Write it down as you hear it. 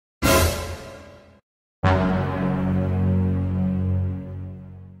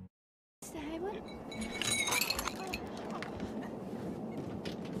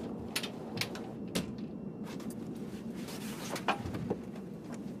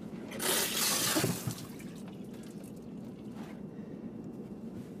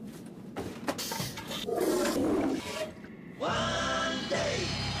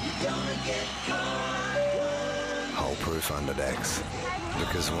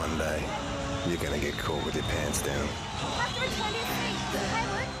Because one day, you're gonna get caught with your pants down.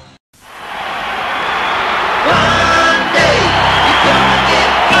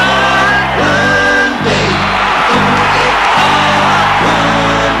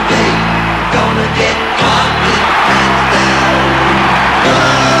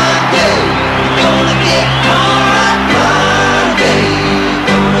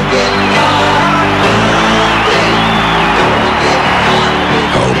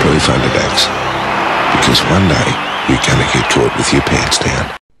 Holeproof Underdaks. Because one day, you're gonna get caught with your pants down.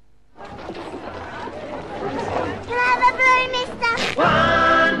 Can I have a blue, mister?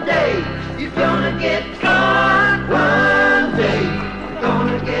 One day, you're gonna get caught. One day, you're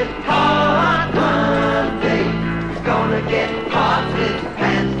gonna get caught. One day, you're gonna get caught with your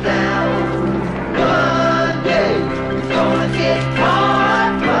pants down. One day, you're gonna get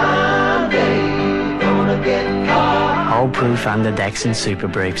caught. One day, you're gonna get caught. Holeproof Underdaks and Super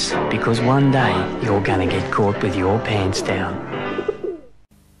Briefs, because one day you're gonna get caught with your pants down.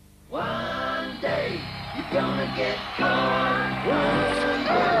 One day, you're gonna get caught. One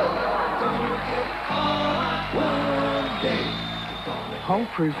day, you're gonna get caught. One day, you're gonna get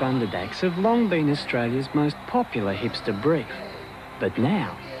Holeproof Underdaks have long been Australia's most popular hipster brief. But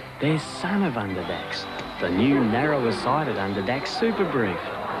now, they're son of Underdaks, the new narrower-sided Underdaks Super Brief.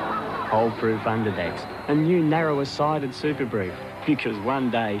 Holeproof Underdaks, a new narrower-sided Super Brief, because one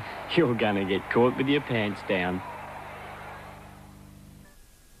day you're gonna get caught with your pants down.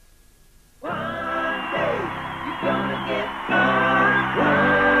 One day, you're gonna get caught.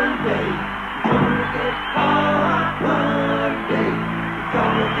 One day, you're gonna get caught. One day, you're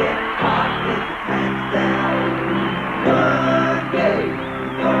gonna get caught with your pants down. One day,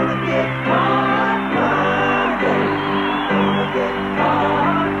 you're gonna get caught. One day, you're gonna get caught.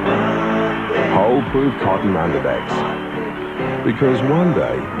 Holeproof Cotton Underdaks. Because one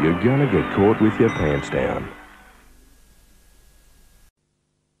day, you're gonna get caught with your pants down.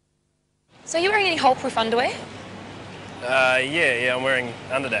 So are you wearing any Holeproof underwear? Yeah, I'm wearing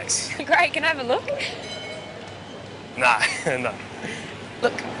Underdaks. Great, can I have a look? Nah, no.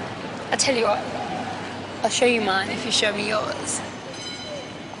 Look, I'll tell you what. I'll show you mine if you show me yours.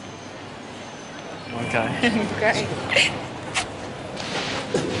 Okay. Great.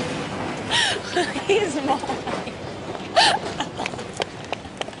 Here's mine.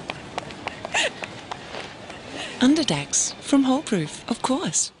 Underdaks from Holeproof, of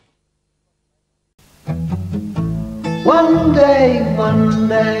course. One day, one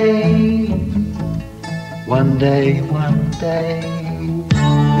day, one day, one day,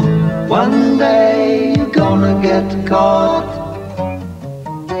 one day you're gonna get caught.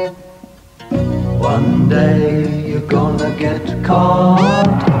 One day you're gonna get caught.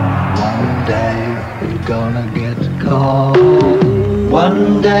 One day you're gonna get caught.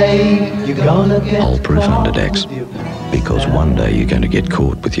 One day you're gonna get Holeproof caught. Underdaks. Because one day you're going to get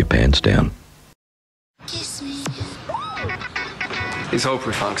caught with your pants down. These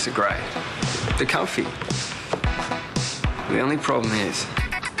Holeproof hunks are great. They're comfy. The only problem is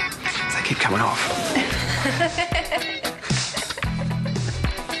they keep coming off.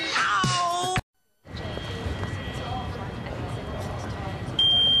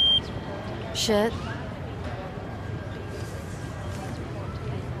 Shirt.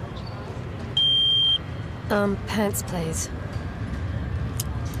 Pants, please.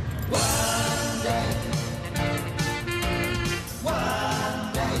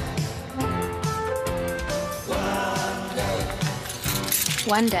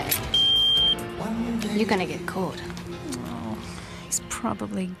 One day, you're gonna get caught. Oh, he's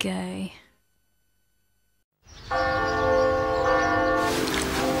probably gay.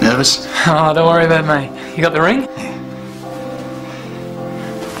 Nervous? Oh, don't worry about me. You got the ring? Yeah.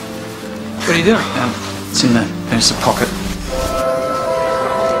 What are you doing? It's in there's a pocket.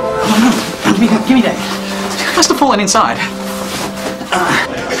 Oh, no. Give me that. You must have fallen inside.